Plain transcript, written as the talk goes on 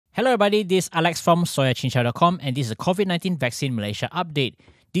Hello everybody, this is Alex from SoyaCincau.com and this is a COVID-19 Vaccine Malaysia update.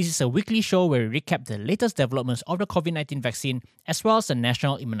 This is a weekly show where we recap the latest developments of the COVID-19 vaccine as well as the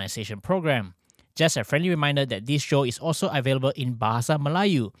National Immunisation Program. Just a friendly reminder that this show is also available in Bahasa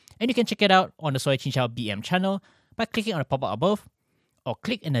Melayu and you can check it out on the SoyaCincau BM channel by clicking on the pop-up above or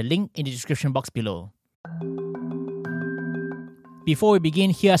click in the link in the description box below. Before we begin,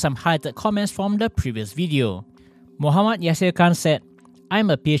 here are some highlighted comments from the previous video. Muhammad Yasir Khan said, I'm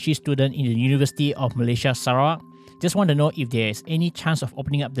a PhD student in the University of Malaysia, Sarawak. Just want to know if there is any chance of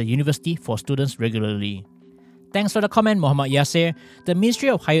opening up the university for students regularly. Thanks for the comment, Muhammad Yasir. The Ministry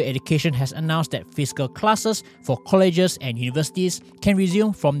of Higher Education has announced that physical classes for colleges and universities can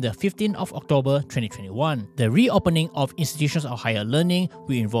resume from the 15th of October 2021. The reopening of institutions of higher learning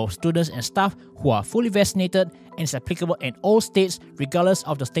will involve students and staff who are fully vaccinated and is applicable in all states regardless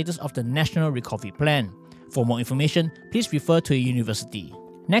of the status of the National Recovery Plan. For more information, please refer to your university.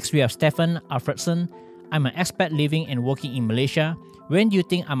 Next, we have Stefan Alfredson. I'm an expat living and working in Malaysia. When do you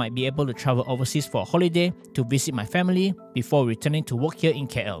think I might be able to travel overseas for a holiday to visit my family before returning to work here in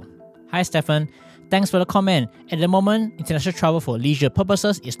KL? Hi Stefan, thanks for the comment. At the moment, international travel for leisure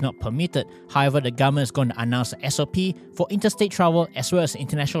purposes is not permitted. However, the government is going to announce a SOP for interstate travel as well as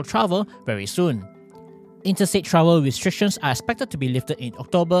international travel very soon. Interstate travel restrictions are expected to be lifted in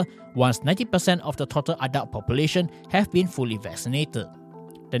October once 90% of the total adult population have been fully vaccinated.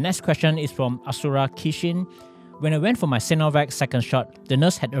 The next question is from Asura Kishin. When I went for my Sinovac second shot, the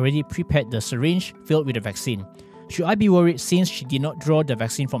nurse had already prepared the syringe filled with the vaccine. Should I be worried since she did not draw the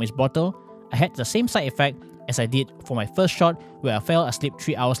vaccine from its bottle? I had the same side effect as I did for my first shot where I fell asleep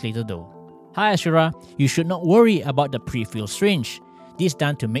 3 hours later though. Hi Asura, you should not worry about the pre-filled syringe. This is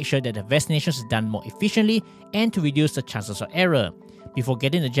done to make sure that the vaccination is done more efficiently and to reduce the chances of error. Before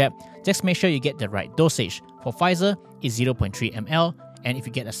getting the jab, just make sure you get the right dosage. For Pfizer, it's 0.3 ml, and if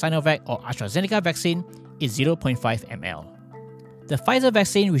you get a Sinovac or AstraZeneca vaccine, it's 0.5 ml. The Pfizer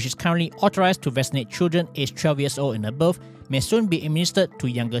vaccine, which is currently authorized to vaccinate children aged 12 years old and above, may soon be administered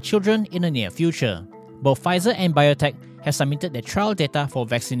to younger children in the near future. Both Pfizer and biotech have submitted their trial data for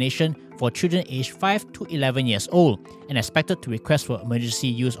vaccination for children aged 5 to 11 years old and expected to request for emergency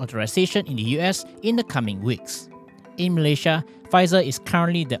use authorization in the US in the coming weeks. In Malaysia, Pfizer is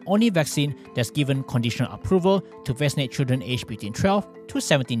currently the only vaccine that's given conditional approval to vaccinate children aged between 12 to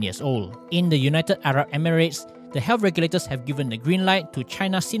 17 years old. In the United Arab Emirates, the health regulators have given the green light to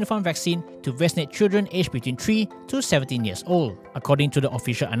China's Sinopharm vaccine to vaccinate children aged between 3 to 17 years old. According to the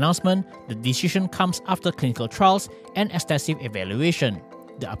official announcement, the decision comes after clinical trials and extensive evaluation.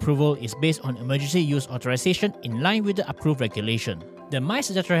 The approval is based on emergency use authorization in line with the approved regulation. The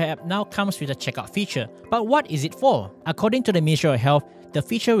MySejahtera app now comes with a checkout feature, but what is it for? According to the Ministry of Health, the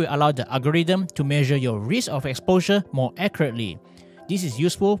feature will allow the algorithm to measure your risk of exposure more accurately. This is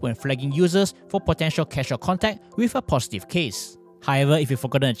useful when flagging users for potential casual contact with a positive case. However, if you've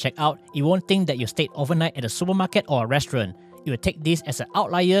forgotten to check out, it won't think that you stayed overnight at a supermarket or a restaurant. It will take this as an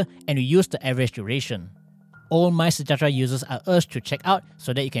outlier and will use the average duration. All MySejahtera users are urged to check out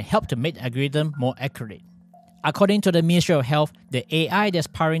so that you can help to make the algorithm more accurate. According to the Ministry of Health, the AI that's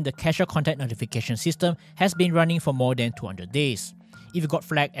powering the casual contact notification system has been running for more than 200 days. If you got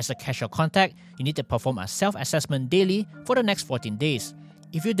flagged as a casual contact, you need to perform a self-assessment daily for the next 14 days.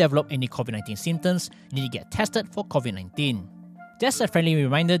 If you develop any COVID-19 symptoms, you need to get tested for COVID-19. Just a friendly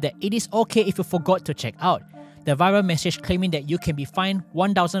reminder that it is okay if you forgot to check out. The viral message claiming that you can be fined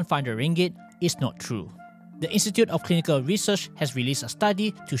 1,500 ringgit is not true. The Institute of Clinical Research has released a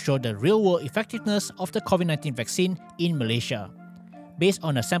study to show the real-world effectiveness of the COVID-19 vaccine in Malaysia. Based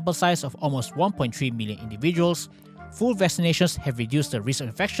on a sample size of almost 1.3 million individuals, full vaccinations have reduced the risk of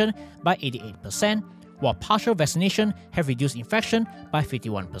infection by 88%, while partial vaccination have reduced infection by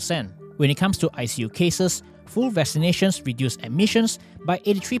 51%. When it comes to ICU cases, full vaccinations reduce admissions by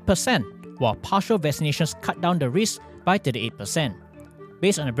 83%, while partial vaccinations cut down the risk by 38%.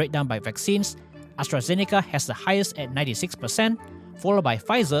 Based on a breakdown by vaccines, AstraZeneca has the highest at 96%, followed by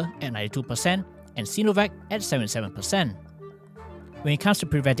Pfizer at 92% and Sinovac at 77%. When it comes to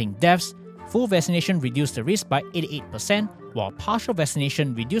preventing deaths, full vaccination reduced the risk by 88%, while partial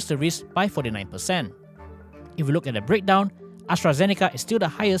vaccination reduced the risk by 49%. If we look at the breakdown, AstraZeneca is still the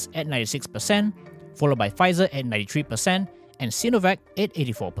highest at 96%, followed by Pfizer at 93% and Sinovac at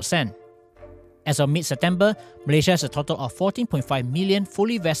 84%. As of mid-September, Malaysia has a total of 14.5 million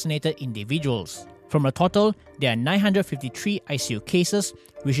fully vaccinated individuals. From the total, there are 953 ICU cases,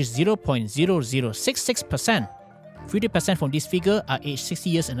 which is 0.0066%. 50% from this figure are aged 60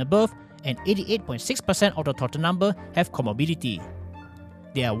 years and above, and 88.6% of the total number have comorbidity.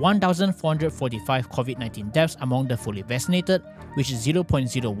 there are 1,445 COVID-19 deaths among the fully vaccinated, which is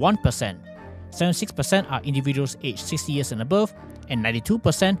 0.01%. 76% are individuals aged 60 years and above, and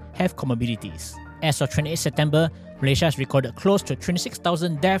 92% have comorbidities. As of 28 September, Malaysia has recorded close to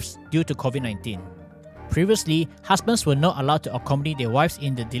 26,000 deaths due to COVID-19. Previously, husbands were not allowed to accompany their wives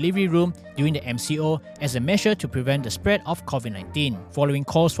in the delivery room during the MCO as a measure to prevent the spread of COVID-19. Following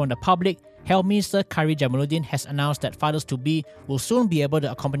calls from the public, Health Minister Khairy Jamaluddin has announced that fathers-to-be will soon be able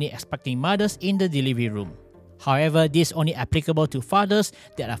to accompany expecting mothers in the delivery room. However, this is only applicable to fathers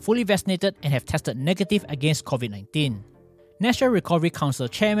that are fully vaccinated and have tested negative against COVID-19. National Recovery Council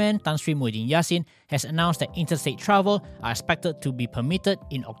Chairman Tan Sri Muhyiddin Yassin has announced that interstate travel are expected to be permitted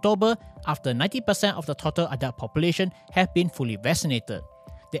in October after 90% of the total adult population have been fully vaccinated.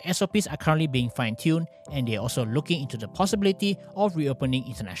 The SOPs are currently being fine-tuned, and they are also looking into the possibility of reopening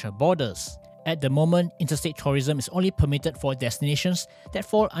international borders. At the moment, interstate tourism is only permitted for destinations that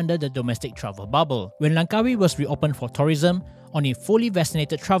fall under the domestic travel bubble. When Langkawi was reopened for tourism, only fully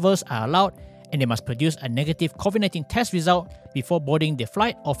vaccinated travellers are allowed, and they must produce a negative COVID-19 test result before boarding the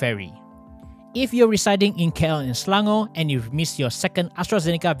flight or ferry. If you're residing in KL and Selangor and you've missed your second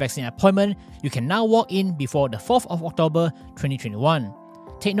AstraZeneca vaccine appointment, you can now walk in before the 4th of October 2021.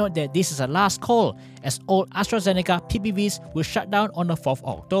 Take note that this is a last call, as all AstraZeneca PPVs will shut down on the 4th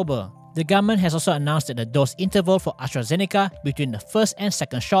of October. The government has also announced that the dose interval for AstraZeneca between the first and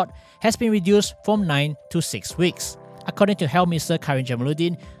second shot has been reduced from 9 to 6 weeks. According to Health Minister Khairy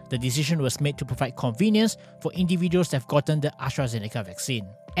Jamaluddin, the decision was made to provide convenience for individuals that have gotten the AstraZeneca vaccine.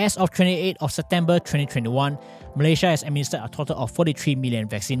 As of 28 of September 2021, Malaysia has administered a total of 43 million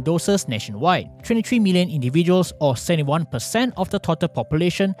vaccine doses nationwide. 23 million individuals, or 71% of the total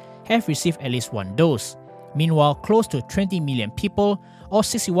population, have received at least one dose. Meanwhile, close to 20 million people, or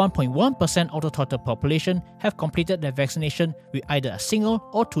 61.1% of the total population, have completed their vaccination with either a single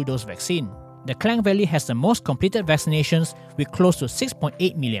or two-dose vaccine. The Klang Valley has the most completed vaccinations with close to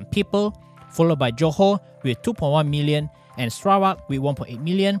 6.8 million people, followed by Johor with 2.1 million, and Sarawak with 1.8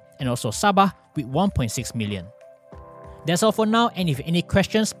 million, and also Sabah with 1.6 million. That's all for now, and if you have any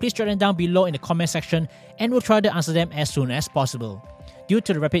questions, please jot them down below in the comment section and we'll try to answer them as soon as possible. Due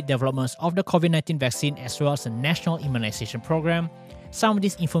to the rapid developments of the COVID-19 vaccine as well as the national immunisation program, some of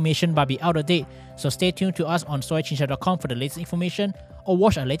this information might be out of date, so stay tuned to us on SoyaCincau.com for the latest information or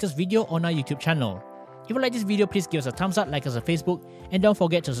watch our latest video on our YouTube channel. If you like this video, please give us a thumbs up, like us on Facebook, and don't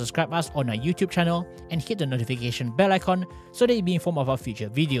forget to subscribe us on our YouTube channel and hit the notification bell icon so that you'll be informed of our future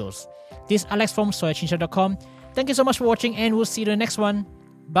videos. This is Alex from SoyaCincau.com. Thank you so much for watching and we'll see you in the next one.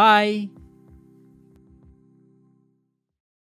 Bye!